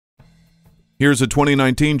Here's a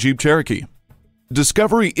 2019 Jeep Cherokee.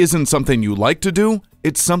 Discovery isn't something you like to do,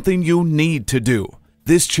 it's something you need to do.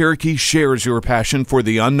 This Cherokee shares your passion for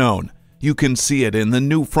the unknown. You can see it in the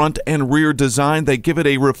new front and rear design that give it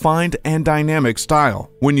a refined and dynamic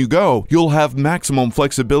style. When you go, you'll have maximum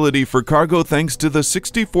flexibility for cargo thanks to the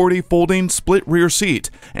 60/40 folding split rear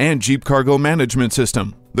seat and Jeep Cargo Management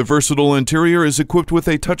System. The versatile interior is equipped with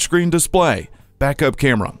a touchscreen display, backup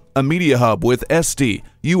camera, a media hub with SD,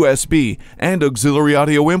 USB, and auxiliary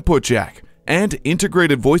audio input jack, and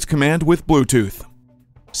integrated voice command with Bluetooth.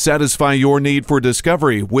 Satisfy your need for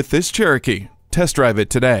discovery with this Cherokee. Test drive it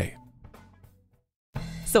today.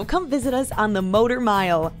 So come visit us on the Motor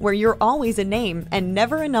Mile, where you're always a name and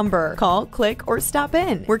never a number. Call, click, or stop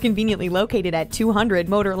in. We're conveniently located at 200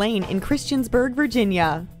 Motor Lane in Christiansburg,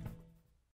 Virginia.